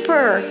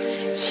keeper.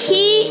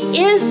 He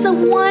is the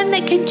one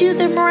that can do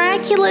the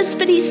miraculous,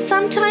 but he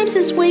sometimes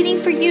is waiting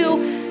for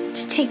you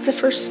to take the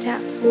first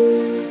step.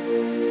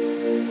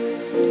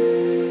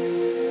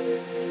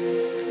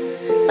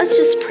 Let's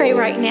just pray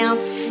right now.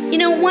 You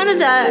know, one of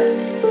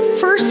the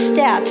first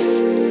steps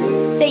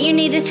that you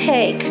need to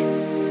take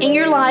in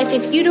your life,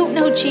 if you don't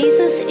know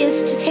Jesus,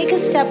 is to take a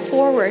step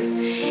forward.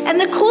 And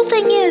the cool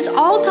thing is,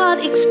 all God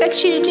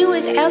expects you to do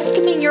is ask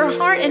him in your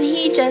heart, and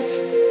he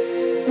just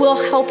will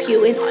help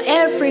you in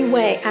every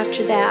way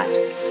after that.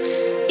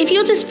 If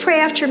you'll just pray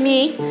after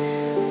me.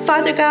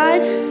 Father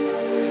God,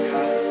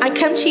 I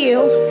come to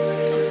you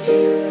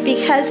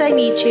because I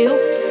need you.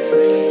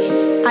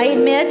 I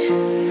admit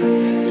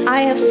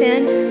I have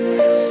sinned,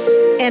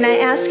 and I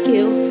ask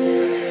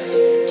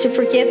you to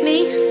forgive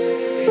me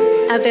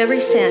of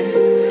every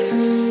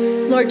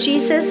sin. Lord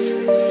Jesus,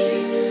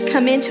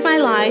 come into my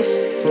life.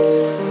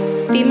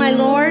 Be my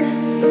Lord.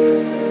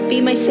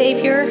 Be my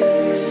Savior.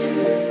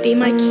 Be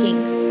my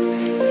King.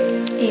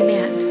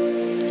 Amen.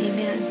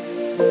 Amen.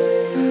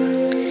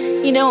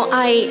 You know,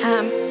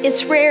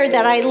 it's rare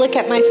that I look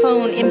at my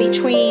phone in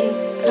between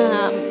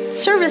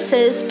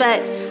services,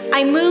 but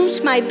I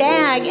moved my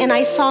bag and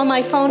I saw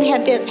my phone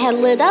had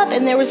lit up,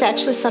 and there was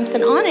actually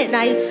something on it, and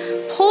I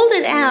pulled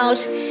it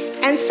out,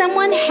 and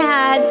someone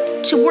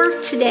had to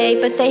work today,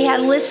 but they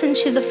had listened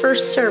to the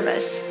first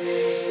service,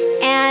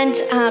 and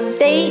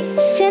they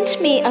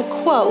sent me a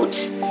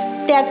quote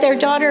that their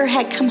daughter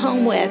had come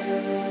home with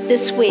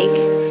this week,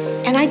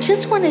 and I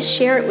just want to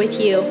share it with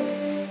you.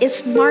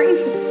 It's Martin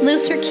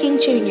Luther King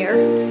Jr.,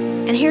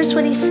 and here's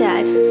what he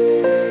said.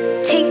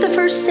 Take the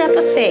first step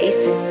of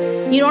faith.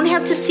 You don't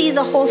have to see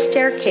the whole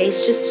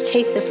staircase just to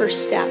take the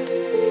first step.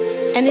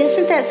 And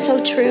isn't that so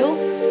true?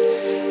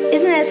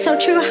 Isn't that so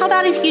true? How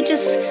about if you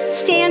just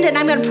stand, and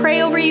I'm going to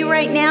pray over you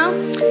right now.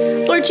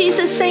 Lord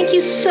Jesus, thank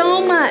you so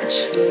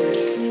much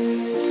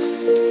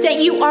that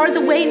you are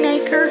the way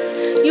maker.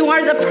 You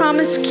are the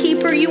promise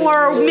keeper. You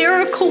are a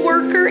miracle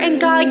worker.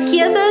 And God,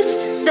 give us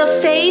the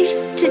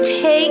faith to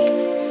take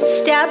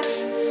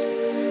steps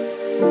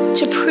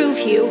to prove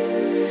you.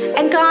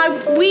 And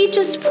God, we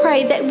just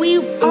pray that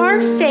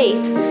our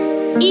faith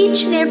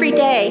each and every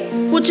day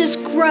will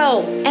just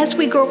grow as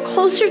we grow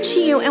closer to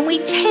you, and we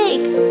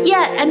take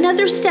yet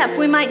another step.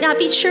 We might not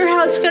be sure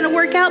how it's going to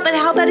work out, but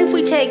how about if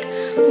we take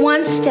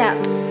one step?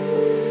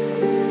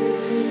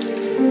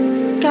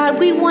 God,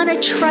 we want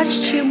to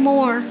trust you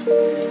more.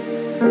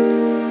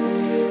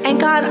 And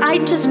God, I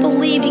just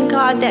believe in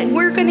God that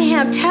we're going to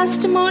have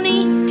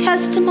testimony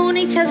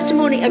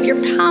of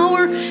your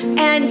power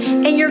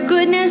and your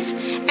goodness.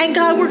 And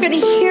God, we're going to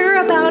hear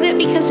about it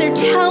because they're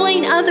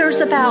telling others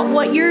about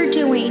what you're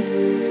doing.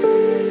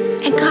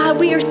 And God,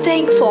 we are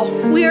thankful.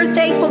 We are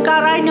thankful.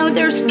 God, I know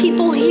there's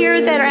people here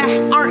that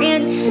are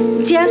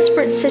in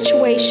desperate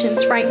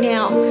situations right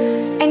now.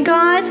 And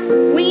God,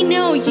 we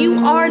know you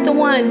are the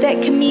one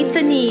that can meet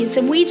the needs.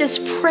 And we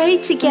just pray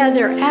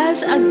together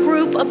as a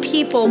group of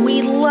people.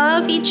 We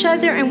love each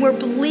other, and we're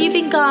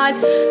believing, God,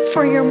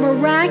 for your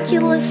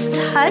miraculous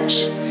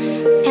touch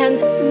and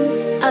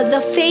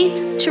the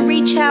faith to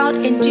reach out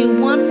and do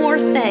one more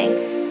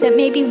thing that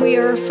maybe we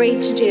are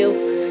afraid to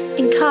do.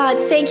 And God,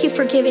 thank you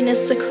for giving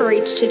us the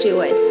courage to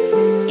do it.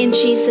 In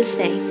Jesus'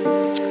 name,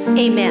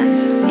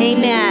 amen.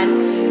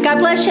 Amen. God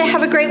bless you.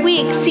 Have a great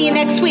week. See you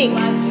next week.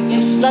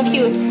 Love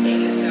you.